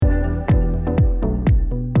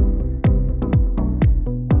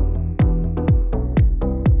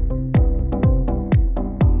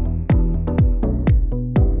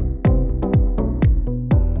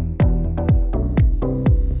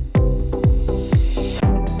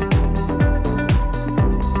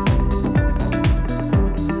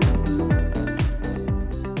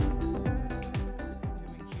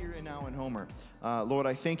Lord,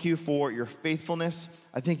 I thank you for your faithfulness.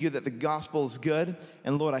 I thank you that the gospel is good.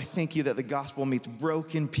 And Lord, I thank you that the gospel meets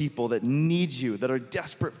broken people that need you, that are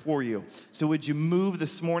desperate for you. So would you move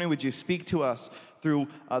this morning? Would you speak to us through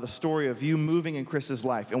the story of you moving in Chris's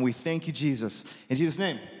life? And we thank you, Jesus. In Jesus'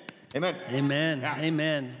 name, amen. Amen. Yeah.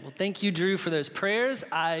 Amen. Well, thank you, Drew, for those prayers.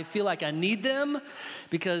 I feel like I need them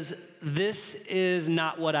because this is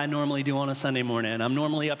not what I normally do on a Sunday morning. I'm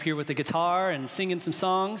normally up here with the guitar and singing some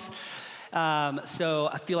songs. So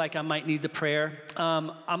I feel like I might need the prayer.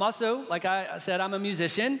 I'm also, like I said, I'm a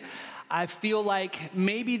musician. I feel like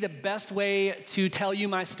maybe the best way to tell you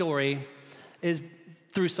my story is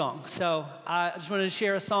through song. So I just wanted to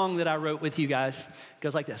share a song that I wrote with you guys. It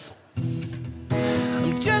goes like this.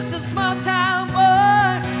 I'm just a small town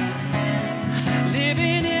boy,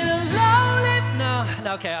 living in a lonely...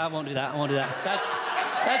 No, okay, I won't do that.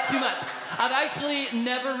 That's too much. I've actually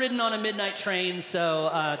never ridden on a midnight train, so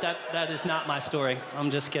that is not my story. I'm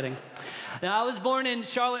just kidding. Now, I was born in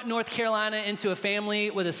Charlotte, North Carolina, into a family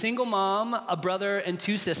with a single mom, a brother, and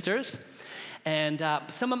 2 sisters. And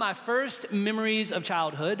some of my first memories of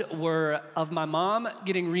childhood were of my mom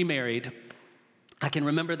getting remarried. I can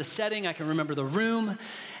remember the setting, I can remember the room,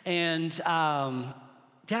 and I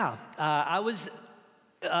was,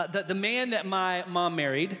 the man that my mom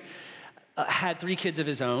married had 3 kids of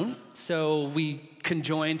his own, so we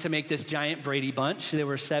conjoined to make this giant Brady Bunch. There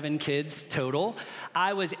were 7 kids total.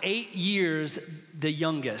 I was 8 years the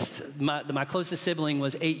youngest. My closest sibling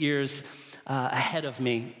was 8 years ahead of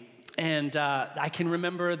me. And I can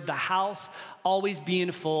remember the house always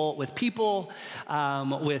being full with people,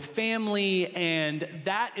 with family, and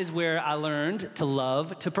that is where I learned to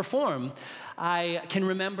love to perform. I can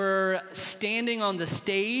remember standing on the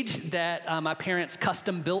stage that my parents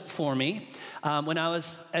custom built for me when I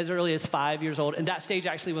was as early as 5 years old, and that stage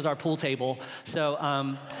actually was our pool table. So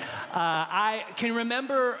I can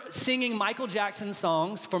remember singing Michael Jackson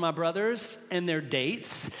songs for my brothers and their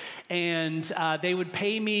dates, and they would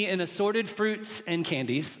pay me in assorted fruits and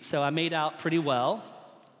candies, so I made out pretty well.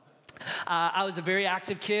 I was a very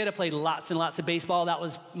active kid. I played lots and lots of baseball. That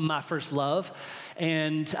was my first love,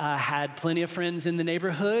 and had plenty of friends in the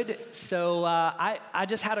neighborhood. So I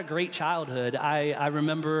just had a great childhood. I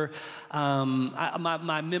remember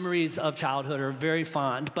my memories of childhood are very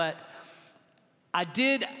fond, but I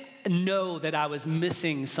did know that I was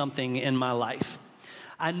missing something in my life.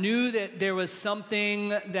 I knew that there was something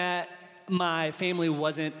that my family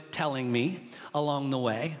wasn't telling me along the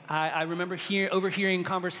way. I remember overhearing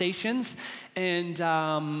conversations, and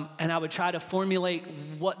I would try to formulate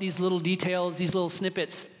what these little details, these little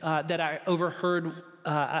snippets that I overheard,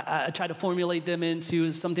 I tried to formulate them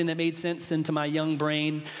into something that made sense into my young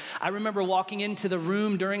brain. I remember walking into the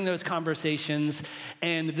room during those conversations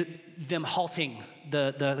and them halting.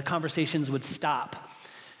 The conversations would stop.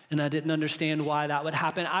 And I didn't understand why that would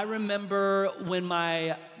happen. I remember when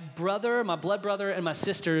my blood brother, and my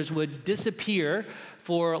sisters would disappear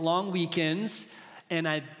for long weekends, and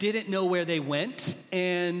I didn't know where they went,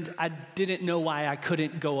 and I didn't know why I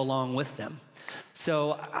couldn't go along with them.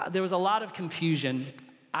 So there was a lot of confusion.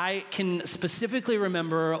 I can specifically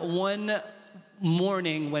remember one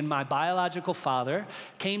morning when my biological father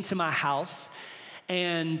came to my house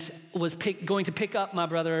and was going to pick up my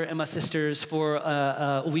brother and my sisters for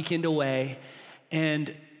a weekend away.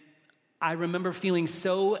 And I remember feeling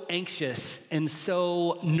so anxious and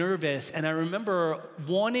so nervous. And I remember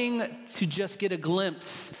wanting to just get a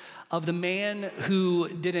glimpse of the man who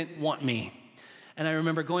didn't want me. And I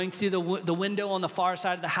remember going to the window on the far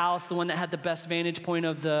side of the house, the one that had the best vantage point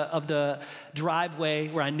of the driveway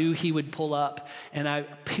where I knew he would pull up. And I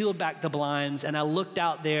peeled back the blinds and I looked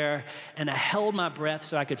out there and I held my breath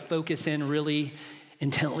so I could focus in really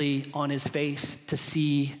intently on his face to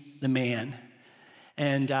see the man.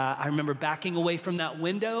 And I remember backing away from that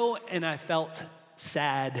window, and I felt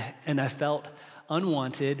sad, and I felt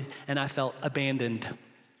unwanted, and I felt abandoned.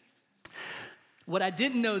 What I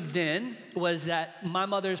didn't know then was that my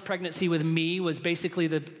mother's pregnancy with me was basically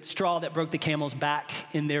the straw that broke the camel's back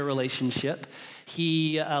in their relationship.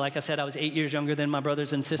 He, like I said, I was 8 years younger than my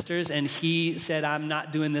brothers and sisters, and he said, I'm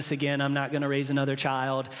not doing this again. I'm not going to raise another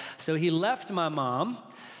child. So he left my mom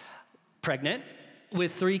pregnant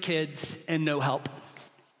with 3 kids and no help.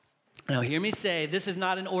 Now, hear me say, this is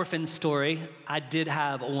not an orphan story. I did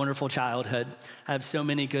have a wonderful childhood. I have so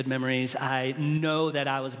many good memories. I know that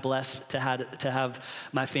I was blessed to have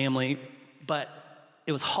my family, but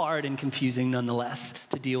it was hard and confusing nonetheless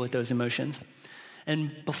to deal with those emotions.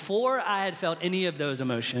 And before I had felt any of those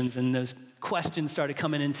emotions and those questions started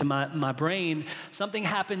coming into my brain, something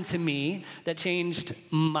happened to me that changed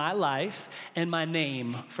my life and my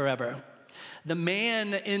name forever. The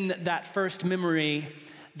man in that first memory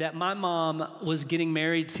that my mom was getting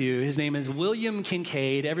married to, his name is William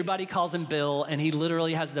Kincaid. Everybody calls him Bill, and he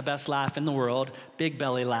literally has the best laugh in the world, big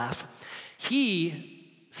belly laugh. He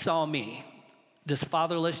saw me, this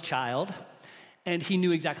fatherless child, and he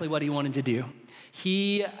knew exactly what he wanted to do.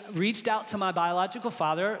 He reached out to my biological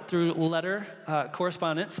father through letter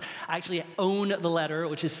correspondence. I actually own the letter,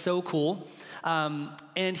 which is so cool.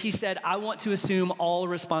 And he said, I want to assume all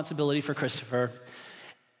responsibility for Christopher.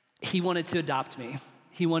 He wanted to adopt me.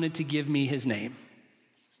 He wanted to give me his name.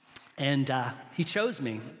 And he chose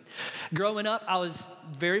me. Growing up, I was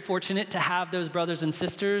very fortunate to have those brothers and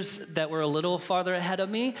sisters that were a little farther ahead of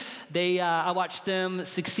me. I watched them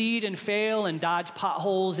succeed and fail and dodge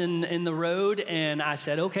potholes in the road. And I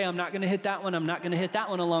said, okay, I'm not going to hit that one. I'm not going to hit that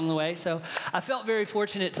one along the way. So I felt very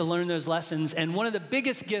fortunate to learn those lessons. And one of the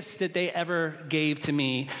biggest gifts that they ever gave to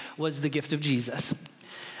me was the gift of Jesus.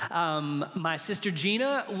 My sister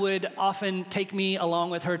Gina would often take me along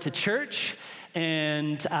with her to church.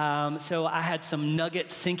 And so I had some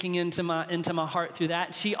nuggets sinking into my heart through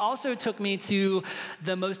that. She also took me to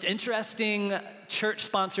the most interesting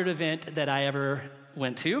church-sponsored event that I ever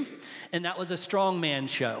went to, and that was a strongman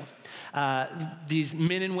show. These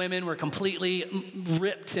men and women were completely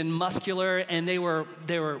ripped and muscular, and they were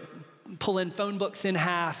pulling phone books in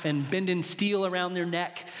half and bending steel around their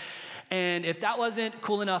neck. And if that wasn't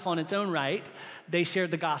cool enough on its own right, they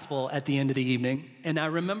shared the gospel at the end of the evening. And I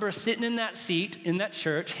remember sitting in that seat in that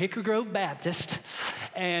church, Hickory Grove Baptist,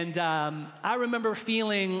 and I remember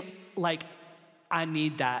feeling like I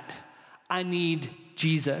need that. I need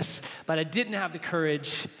Jesus. But I didn't have the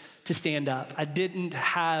courage to stand up. I didn't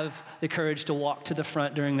have the courage to walk to the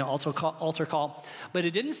front during the altar call. But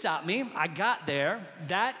it didn't stop me. I got there.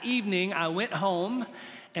 That evening, I went home,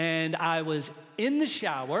 and I was in the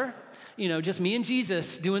shower, just me and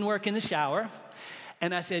Jesus doing work in the shower.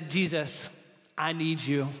 And I said, Jesus, I need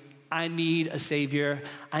you. I need a Savior.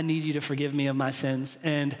 I need you to forgive me of my sins.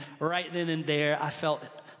 And right then and there, I felt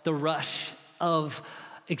the rush of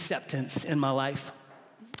acceptance in my life.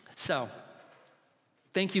 So,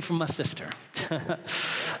 thank you for my sister.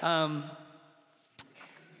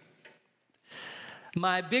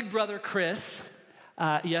 My big brother, Chris,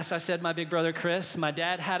 yes, I said my big brother, Chris. My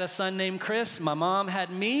dad had a son named Chris. My mom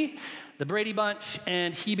had me, the Brady Bunch,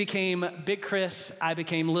 and he became Big Chris. I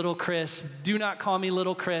became Little Chris. Do not call me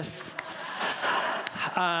Little Chris.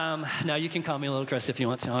 No, you can call me Little Chris if you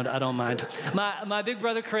want to. I don't mind. My big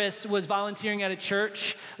brother, Chris, was volunteering at a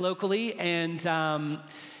church locally, and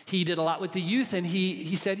he did a lot with the youth, and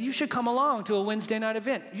he said, you should come along to a Wednesday night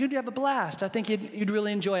event. You'd have a blast. I think you'd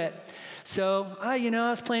really enjoy it. So, I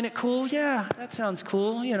was playing it cool. Yeah, that sounds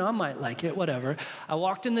cool. I might like it, whatever. I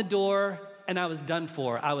walked in the door, and I was done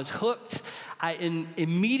for. I was hooked. I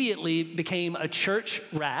immediately became a church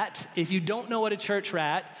rat. If you don't know what a church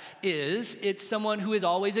rat is, it's someone who is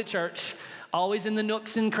always at church, always in the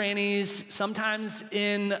nooks and crannies, sometimes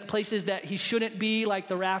in places that he shouldn't be, like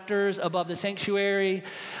the rafters above the sanctuary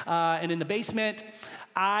and in the basement.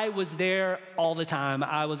 I was there all the time.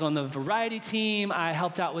 I was on the variety team. I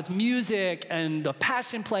helped out with music and the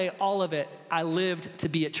passion play, all of it. I lived to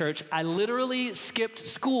be at church. I literally skipped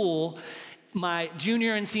school my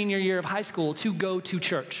junior and senior year of high school to go to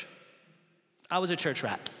church. I was a church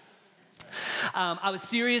rat. I was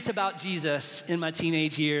serious about Jesus in my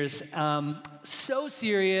teenage years, so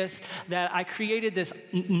serious that I created this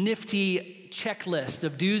nifty checklist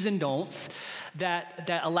of do's and don'ts that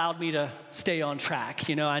allowed me to stay on track.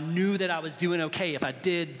 I knew that I was doing okay if I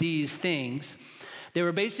did these things. There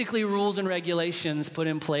were basically rules and regulations put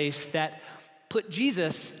in place that put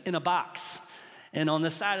Jesus in a box. And on the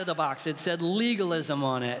side of the box, it said legalism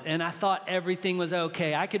on it. And I thought everything was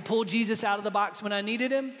okay. I could pull Jesus out of the box when I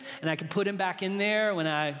needed him, and I could put him back in there when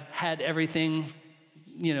I had everything,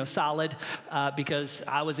 solid, because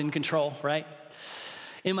I was in control, right?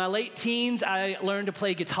 In my late teens, I learned to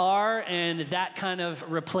play guitar, and that kind of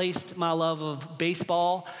replaced my love of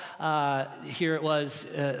baseball. Here it was,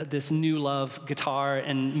 this new love, guitar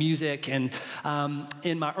and music. And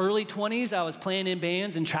in my early 20s, I was playing in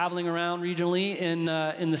bands and traveling around regionally in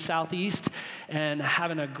the Southeast and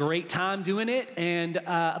having a great time doing it. And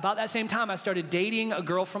about that same time, I started dating a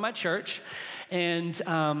girl from my church. And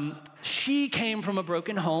she came from a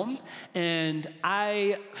broken home, and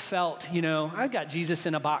I felt, I got Jesus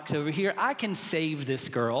in a box over here. I can save this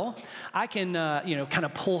girl. I can, kind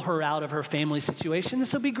of pull her out of her family situation.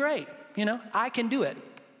 This will be great. I can do it.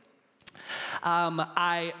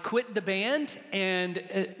 I quit the band,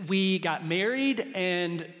 and we got married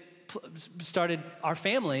and started our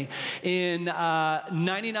family. In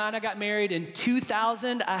 99, I got married. In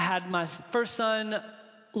 2000, I had my first son,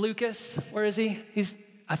 Lucas. Where is he?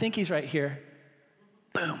 I think he's right here.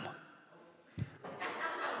 Boom.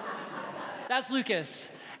 That's Lucas.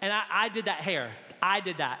 And I did that hair. I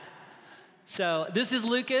did that. So this is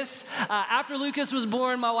Lucas. After Lucas was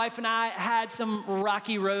born, my wife and I had some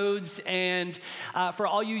rocky roads. And for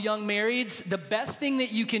all you young marrieds, the best thing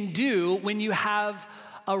that you can do when you have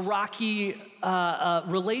a rocky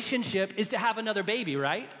relationship is to have another baby,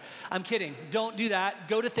 right? I'm kidding. Don't do that.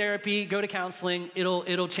 Go to therapy, go to counseling.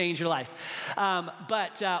 It'll change your life.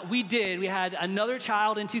 But we did. We had another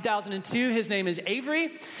child in 2002. His name is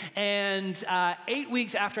Avery. And 8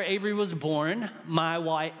 weeks after Avery was born, my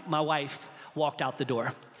wife walked out the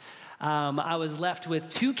door. I was left with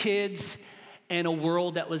 2 kids and a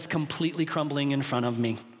world that was completely crumbling in front of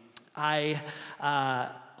me. I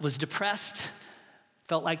was depressed,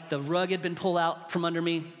 felt like the rug had been pulled out from under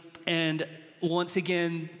me. And once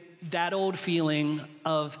again, that old feeling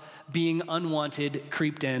of being unwanted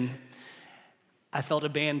creeped in. I felt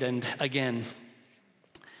abandoned again.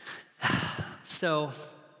 So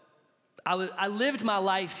I lived my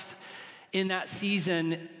life in that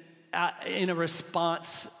season in a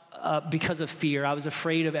response because of fear. I was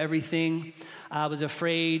afraid of everything. I was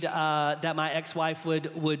afraid that my ex-wife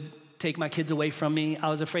would take my kids away from me. I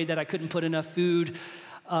was afraid that I couldn't put enough food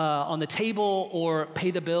on the table or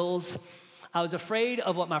pay the bills. I was afraid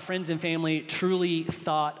of what my friends and family truly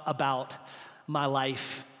thought about my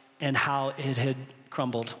life and how it had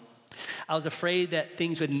crumbled. I was afraid that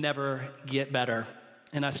things would never get better.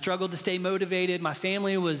 And I struggled to stay motivated. My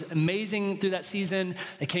family was amazing through that season.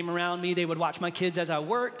 They came around me. They would watch my kids as I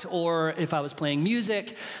worked or if I was playing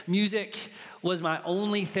music. Music was my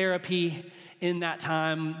only therapy in that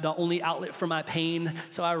time, the only outlet for my pain.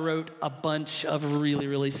 So I wrote a bunch of really,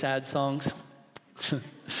 really sad songs.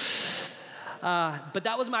 But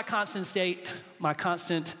that was my constant state, my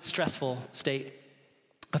constant stressful state.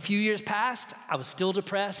 A few years passed, I was still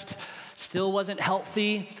depressed, still wasn't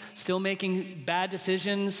healthy, still making bad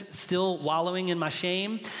decisions, still wallowing in my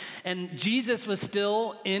shame. And Jesus was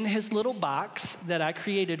still in his little box that I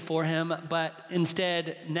created for him, but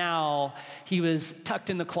instead now he was tucked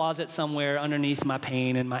in the closet somewhere underneath my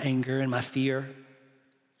pain and my anger and my fear.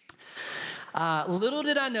 Little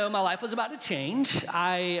did I know my life was about to change.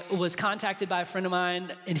 I was contacted by a friend of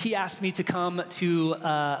mine, and he asked me to come to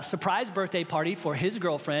a surprise birthday party for his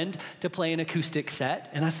girlfriend to play an acoustic set.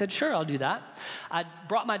 And I said, sure, I'll do that. I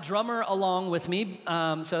brought my drummer along with me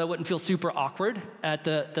so I wouldn't feel super awkward at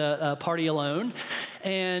the party alone.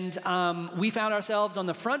 And we found ourselves on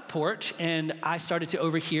the front porch, and I started to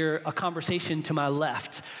overhear a conversation to my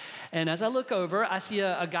left. And as I look over, I see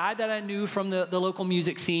a guy that I knew from the local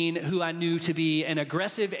music scene who I knew to be an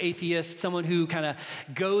aggressive atheist, someone who kind of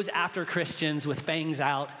goes after Christians with fangs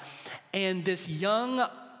out, and this young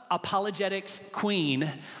apologetics queen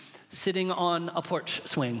sitting on a porch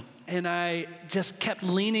swing. And I just kept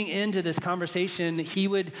leaning into this conversation. He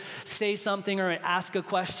would say something or ask a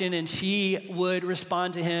question, and she would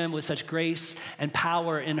respond to him with such grace and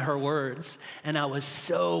power in her words. And I was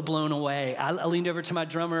so blown away. I leaned over to my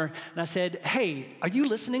drummer, and I said, hey, are you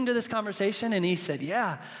listening to this conversation? And he said,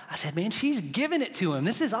 yeah. I said, man, she's giving it to him.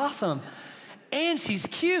 This is awesome. And she's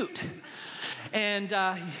cute. And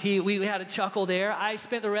we had a chuckle there. I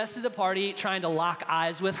spent the rest of the party trying to lock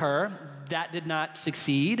eyes with her. That did not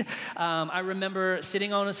succeed. I remember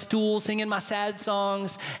sitting on a stool singing my sad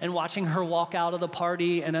songs and watching her walk out of the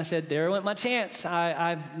party. And I said, there went my chance.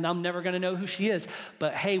 I'm never going to know who she is.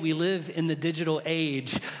 But hey, we live in the digital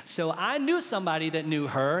age. So I knew somebody that knew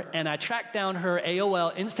her, and I tracked down her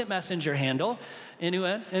AOL Instant Messenger handle.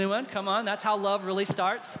 Anyone? Come on, that's how love really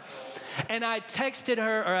starts. And I texted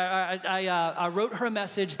her, or I wrote her a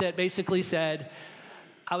message that basically said,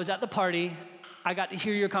 I was at the party. I got to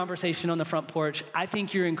hear your conversation on the front porch. I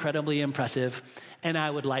think you're incredibly impressive, and I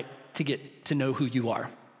would like to get to know who you are.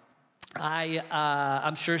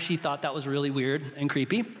 I'm sure she thought that was really weird and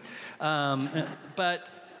creepy, but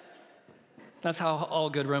that's how all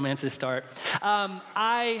good romances start.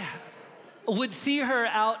 I would see her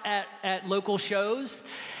out at local shows,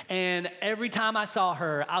 and every time I saw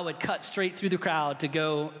her, I would cut straight through the crowd to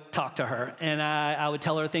go talk to her. And I would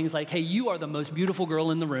tell her things like, hey, you are the most beautiful girl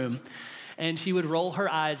in the room. And she would roll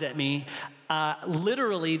her eyes at me.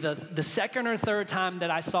 Literally, the second or third time that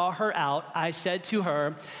I saw her out, I said to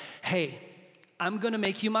her, hey, I'm gonna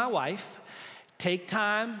make you my wife. Take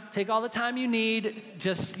all the time you need.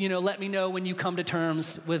 Just, let me know when you come to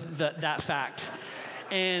terms with that fact.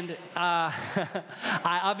 And I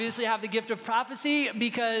obviously have the gift of prophecy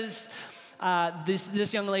because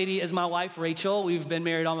This young lady is my wife, Rachel. We've been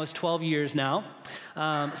married almost 12 years now.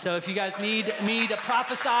 So if you guys need me to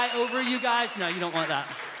prophesy over you guys, no, you don't want that.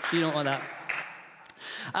 You don't want that.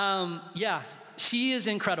 Yeah, she is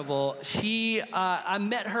incredible. I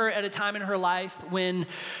met her at a time in her life when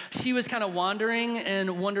she was kind of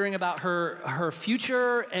wondering about her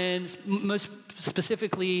future, and most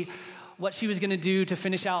specifically, what she was going to do to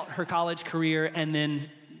finish out her college career, and then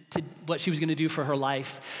to what she was going to do for her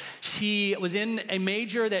life. She was in a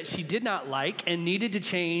major that she did not like and needed to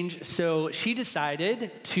change, so she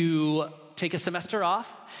decided to take a semester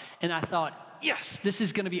off, and I thought, yes, this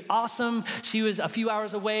is going to be awesome. She was a few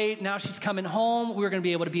hours away. Now she's coming home. We're going to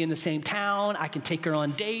be able to be in the same town. I can take her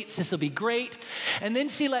on dates. This will be great. And then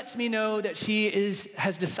she lets me know that she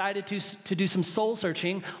has decided to do some soul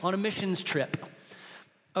searching on a missions trip.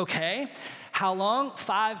 Okay, how long?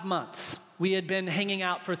 5 months. We had been hanging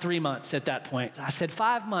out for 3 months at that point. I said,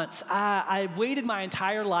 5 months. I waited my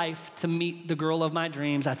entire life to meet the girl of my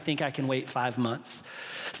dreams. I think I can wait 5 months.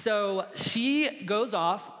 So she goes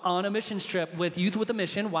off on a missions trip with Youth with a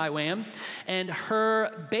Mission, YWAM, and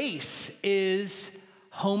her base is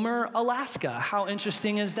Homer, Alaska. How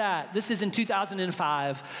interesting is that? This is in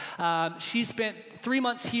 2005. She spent 3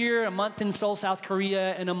 months here, a month in Seoul, South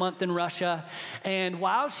Korea, and a month in Russia. And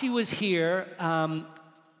while she was here,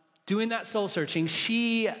 doing that soul searching,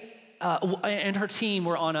 she and her team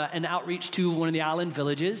were on an outreach to one of the island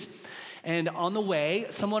villages. And on the way,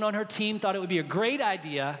 someone on her team thought it would be a great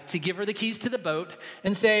idea to give her the keys to the boat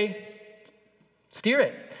and say, steer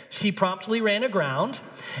it. She promptly ran aground,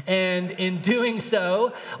 and in doing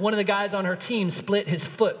so, one of the guys on her team split his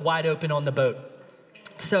foot wide open on the boat.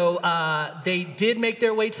 So they did make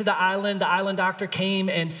their way to the island. The island doctor came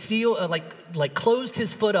and closed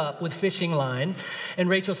his foot up with fishing line. And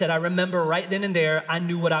Rachel said, I remember right then and there, I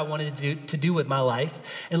knew what I wanted to do with my life.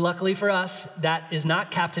 And luckily for us, that is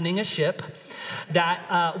not captaining a ship.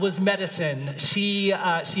 That was medicine. She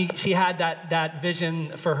had that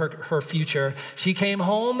vision for her future. She came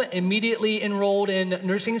home, immediately enrolled in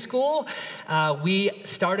nursing school. We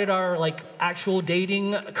started our actual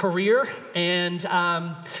dating career, and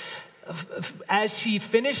as she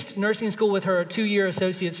finished nursing school with her 2-year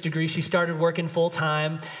associate's degree, she started working full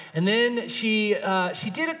time. And then she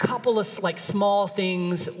did a couple of small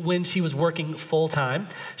things when she was working full time.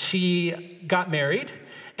 She got married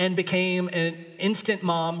and became an instant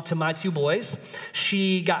mom to my 2 boys.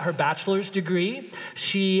 She got her bachelor's degree.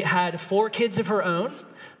 She had 4 kids of her own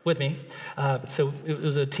with me, so it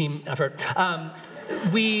was a team effort.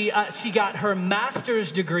 She got her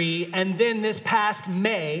master's degree, and then this past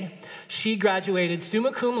May, she graduated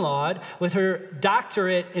summa cum laude with her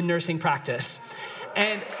doctorate in nursing practice.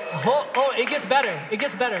 And it gets better. It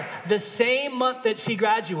gets better. The same month that she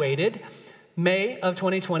graduated, May of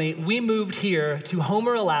 2020, we moved here to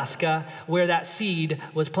Homer, Alaska, where that seed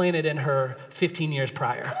was planted in her 15 years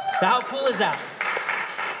prior. So how cool is that?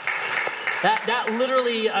 That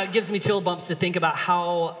literally gives me chill bumps to think about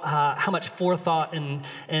how much forethought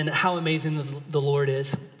and how amazing the Lord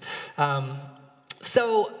is.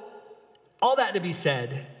 So all that to be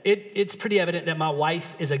said, it's pretty evident that my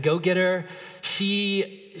wife is a go-getter.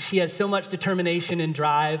 She has so much determination and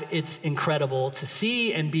drive. It's incredible to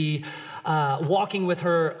see and be walking with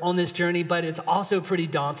her on this journey, but it's also pretty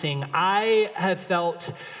daunting. I have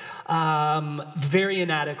felt very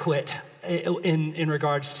inadequate in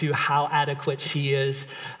regards to how adequate she is.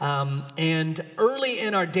 And early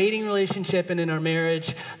in our dating relationship and in our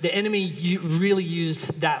marriage, the enemy really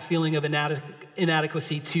used that feeling of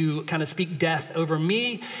inadequacy to kind of speak death over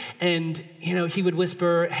me. And, he would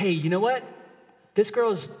whisper, hey, you know what? This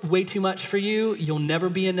girl's way too much for you. You'll never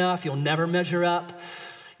be enough. You'll never measure up.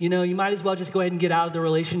 You might as well just go ahead and get out of the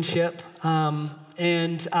relationship.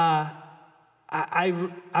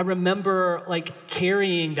 I remember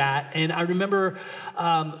carrying that, and I remember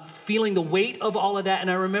feeling the weight of all of that, and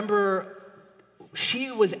I remember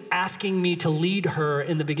she was asking me to lead her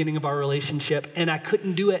in the beginning of our relationship, and I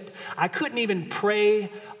couldn't do it. I couldn't even pray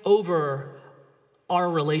over our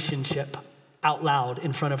relationship out loud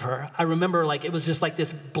in front of her. I remember it was just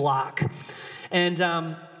this block. And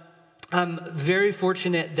I'm very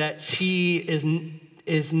fortunate that she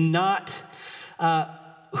is not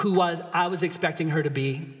who I was expecting her to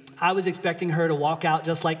be. I was expecting her to walk out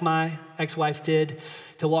just like my ex-wife did,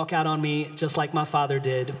 to walk out on me just like my father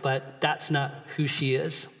did, but that's not who she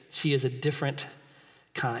is. She is a different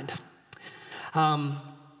kind.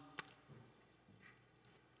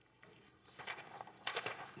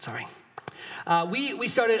 We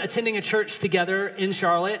started attending a church together in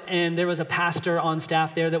Charlotte, and there was a pastor on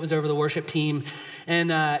staff there that was over the worship team.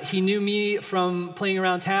 And he knew me from playing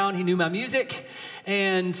around town. He knew my music.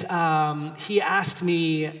 And he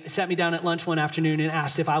sat me down at lunch one afternoon and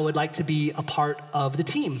asked if I would like to be a part of the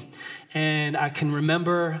team. And I can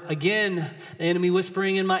remember, again, the enemy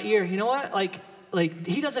whispering in my ear, you know what? Like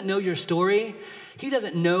he doesn't know your story. He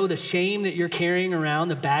doesn't know the shame that you're carrying around,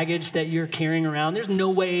 the baggage that you're carrying around. There's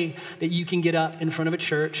no way that you can get up in front of a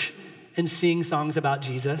church and sing songs about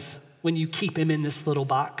Jesus when you keep him in this little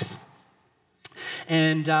box.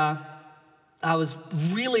 And I was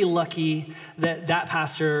really lucky that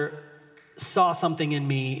pastor saw something in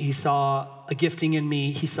me. He saw a gifting in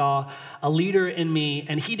me. He saw a leader in me,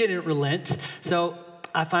 and he didn't relent. So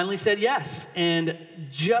I finally said yes. And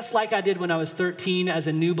just like I did when I was 13 as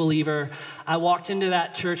a new believer, I walked into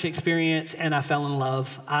that church experience and I fell in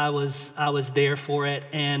love. I was there for it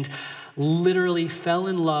and literally fell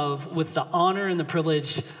in love with the honor and the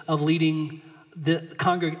privilege of leading the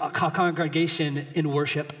congregation in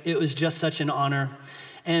worship. It was just such an honor.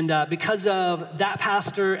 And because of that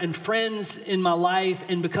pastor and friends in my life,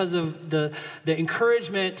 and because of the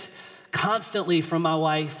encouragement constantly from my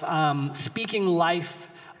wife, speaking life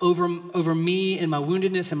over me and my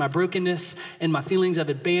woundedness and my brokenness and my feelings of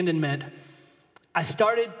abandonment, I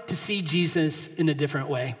started to see Jesus in a different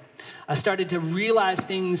way. I started to realize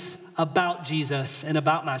things about Jesus and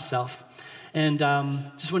about myself. And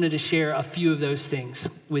just wanted to share a few of those things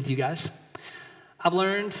with you guys. I've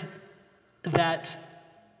learned that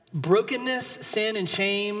brokenness, sin, and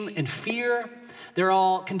shame, and fear, they're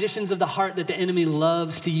all conditions of the heart that the enemy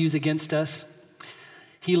loves to use against us.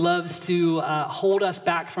 He loves to hold us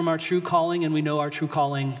back from our true calling, and we know our true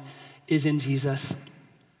calling is in Jesus.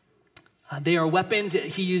 They are weapons that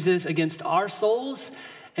he uses against our souls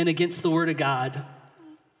and against the word of God,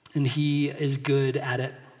 and he is good at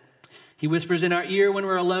it. He whispers in our ear when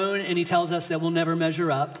we're alone, and he tells us that we'll never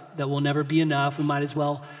measure up, that we'll never be enough. We might as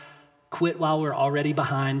well quit while we're already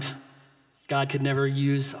behind. God could never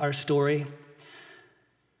use our story.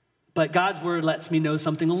 But God's word lets me know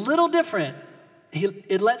something a little different.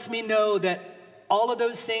 It lets me know that all of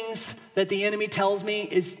those things that the enemy tells me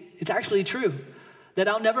it's actually true, that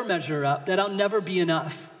I'll never measure up, that I'll never be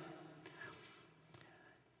enough.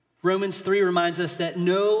 Romans 3 reminds us that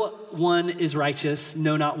no one is righteous,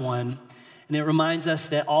 no, not one. And it reminds us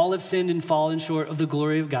that all have sinned and fallen short of the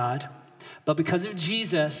glory of God. But because of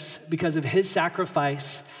Jesus, because of his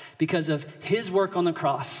sacrifice, because of his work on the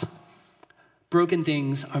cross, broken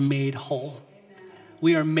things are made whole.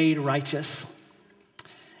 We are made righteous.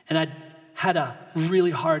 And I had a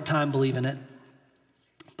really hard time believing it.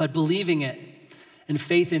 But believing it and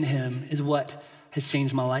faith in him is what has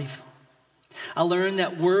changed my life. I learned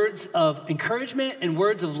that words of encouragement and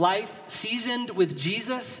words of life seasoned with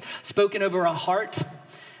Jesus, spoken over a heart,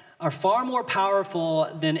 are far more powerful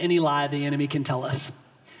than any lie the enemy can tell us.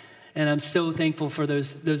 And I'm so thankful for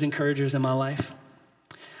those encouragers in my life.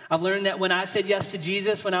 I've learned that when I said yes to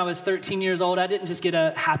Jesus when I was 13 years old, I didn't just get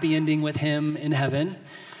a happy ending with him in heaven.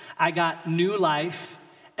 I got new life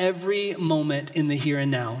every moment in the here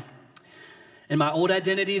and now. And my old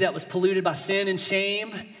identity that was polluted by sin and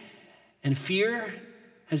shame and fear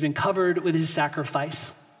has been covered with his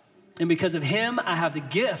sacrifice. And because of him, I have the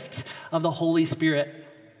gift of the Holy Spirit.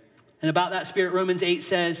 And about that Spirit, Romans 8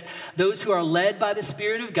 says, those who are led by the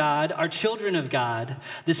Spirit of God are children of God.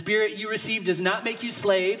 The Spirit you receive does not make you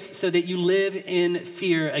slaves so that you live in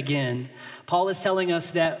fear again. Paul is telling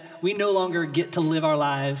us that we no longer get to live our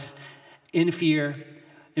lives in fear,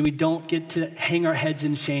 and we don't get to hang our heads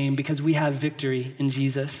in shame because we have victory in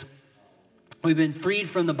Jesus. We've been freed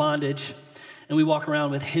from the bondage, and we walk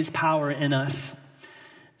around with his power in us.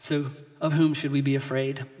 So of whom should we be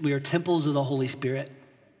afraid? We are temples of the Holy Spirit.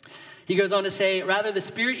 He goes on to say, rather, the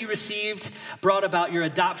Spirit you received brought about your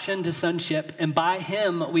adoption to sonship, and by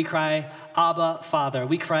him we cry, Abba, Father.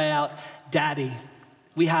 We cry out, Daddy.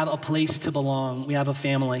 We have a place to belong. We have a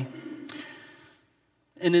family.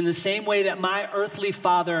 And in the same way that my earthly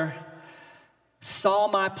father saw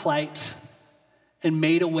my plight and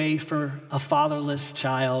made a way for a fatherless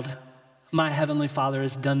child, my heavenly Father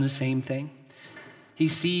has done the same thing. He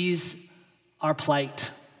sees our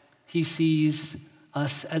plight. He sees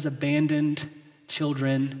us as abandoned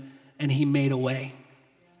children, and he made a way.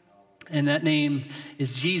 And that name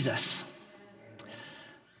is Jesus.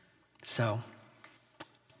 So,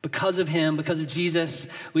 because of him, because of Jesus,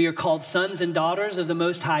 we are called sons and daughters of the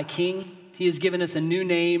Most High King. He has given us a new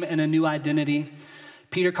name and a new identity.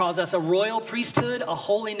 Peter calls us a royal priesthood, a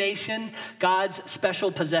holy nation, God's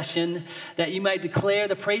special possession, that you might declare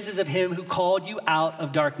the praises of him who called you out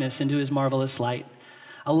of darkness into his marvelous light.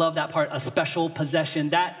 I love that part, a special possession.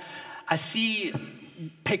 That I see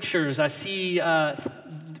pictures, I see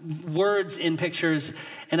words in pictures,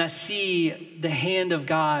 and I see the hand of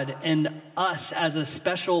God and us as a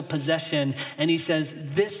special possession. And he says,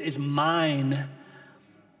 this is mine.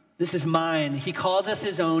 This is mine. He calls us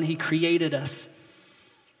his own. He created us.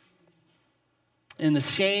 And the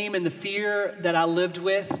shame and the fear that I lived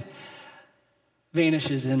with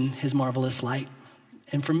vanishes in his marvelous light.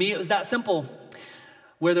 And for me, it was that simple.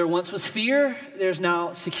 Where there once was fear, there's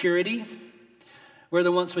now security. Where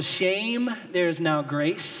there once was shame, there is now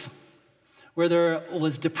grace. Where there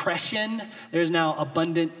was depression, there is now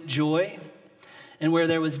abundant joy. And where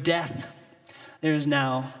there was death, there is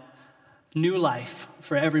now new life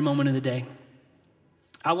for every moment of the day.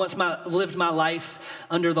 I once lived my life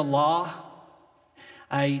under the law.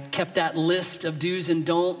 I kept that list of do's and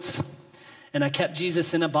don'ts, and I kept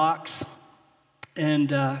Jesus in a box. And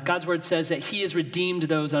God's word says that he has redeemed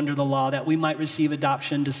those under the law that we might receive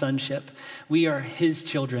adoption to sonship. We are his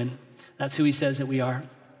children. That's who he says that we are.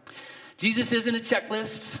 Jesus isn't a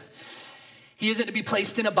checklist. He isn't to be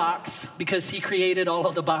placed in a box because he created all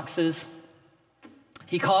of the boxes.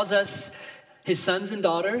 He calls us his sons and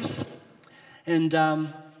daughters. And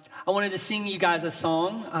I wanted to sing you guys a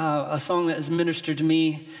song that has ministered to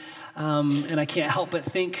me. And I can't help but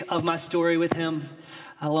think of my story with him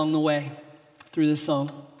along the way through this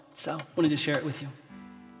song. So I wanted to share it with you.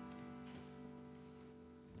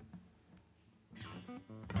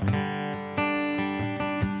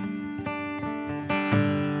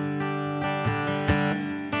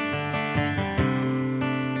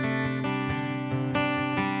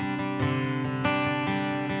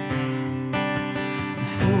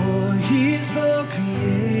 For his full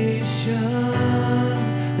creation,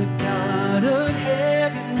 the God of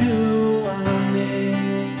heaven knew our name.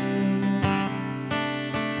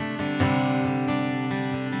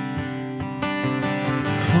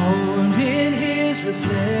 Formed in his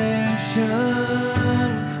reflection,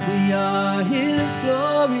 we are his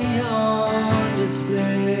glory on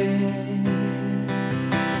display.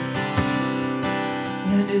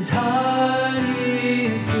 And his heart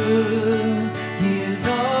is good, he is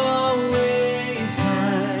always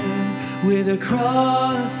kind. With a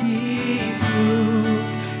cross he proved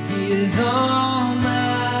he is on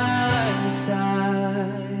my side.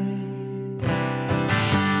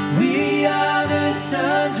 We are the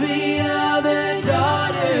sons, we are the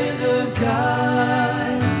daughters of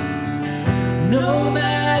God. No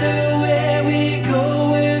matter where we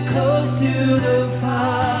go, we're close to the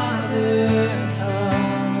Father's heart.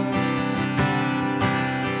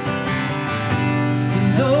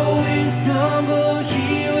 And though we stumble,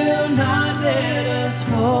 he will not let us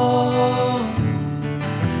fall.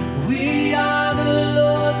 We are the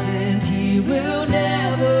Lord's and he will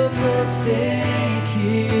never forsake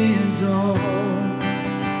his own.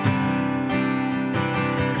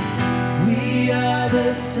 We are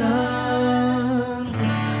the sons,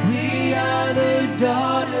 we are the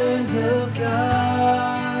daughters of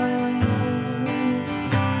God.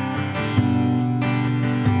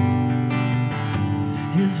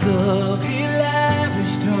 His love he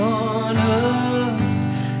lavished on us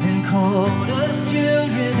and called us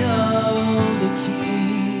children of the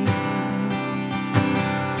King.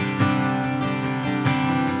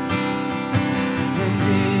 And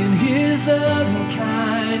in his loving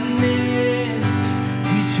kindness,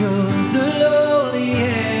 he chose the lowly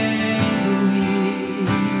and the weak.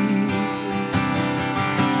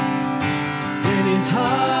 And his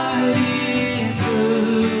heart is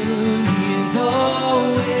good, he is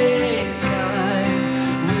always kind.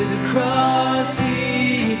 With the cross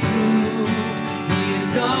he proved he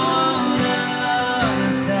is on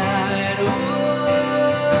our side. Oh,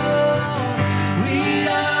 we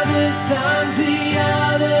are the sons, we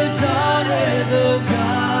are the daughters of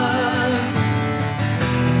God.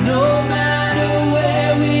 No matter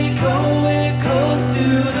where we go, we're close to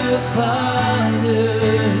the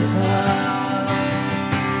Father's heart.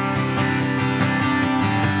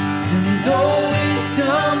 And though we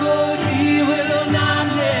stumble, he will not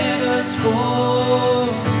let us fall.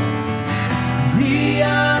 We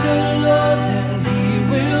are the Lord's and he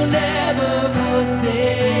will never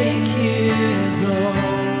forsake his own.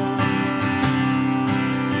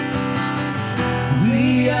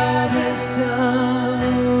 We are the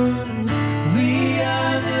sons, we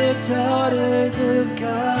are the daughters of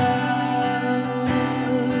God.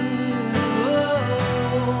 Oh,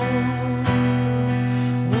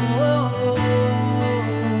 oh, oh.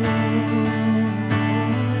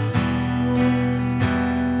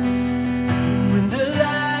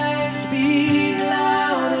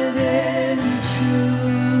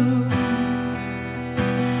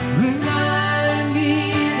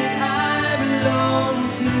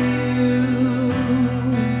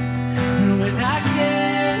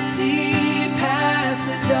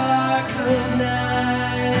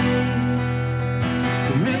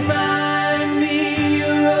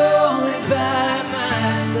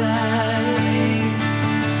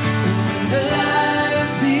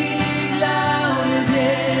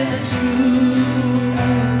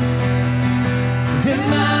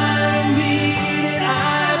 Remind me that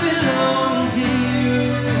I belong to you.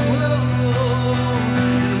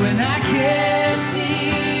 When I can't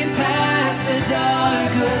see past the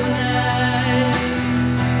dark of night,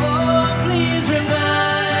 oh, please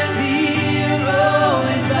remind me you're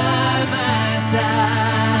always by my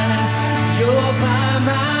side. You're by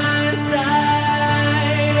my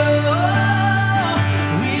side. Oh,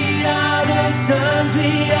 we are the sons,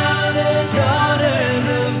 we are the daughters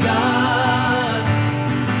of God.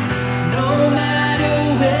 No matter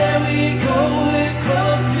where we go, we're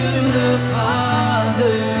close to the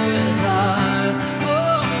Father's heart.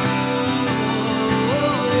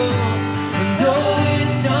 And though we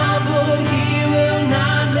stumble, He will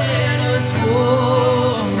not let us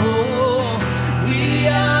fall. We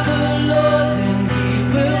are the Lord's, and He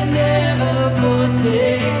will never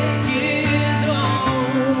forsake His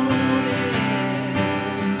own.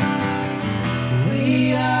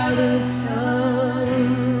 We are the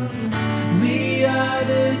sons, we are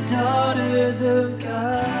the daughters of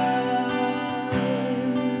God.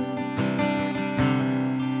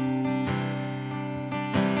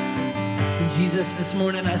 And Jesus, this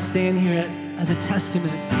morning I stand here as a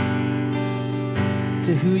testament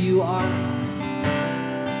to who you are.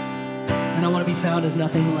 And I want to be found as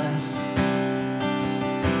nothing less.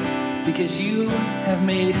 Because you have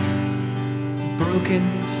made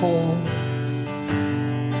broken whole.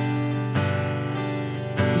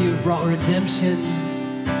 You have brought redemption.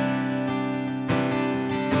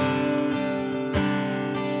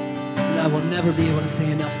 And I will never be able to say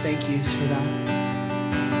enough thank yous for that.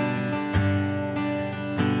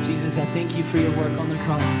 Jesus, I thank you for your work on the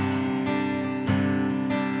cross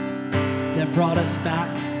that brought us back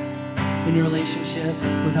in relationship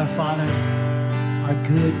with our Father, our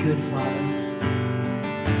good, good Father.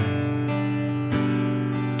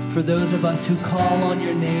 For those of us who call on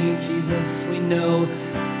your name, Jesus, we know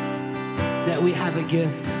that we have a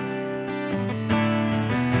gift.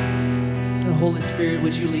 The Holy Spirit,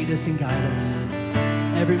 would you lead us and guide us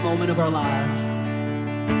every moment of our lives?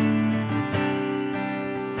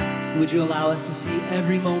 Would you allow us to see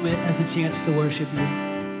every moment as a chance to worship you?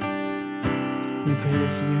 We pray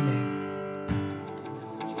this in your name.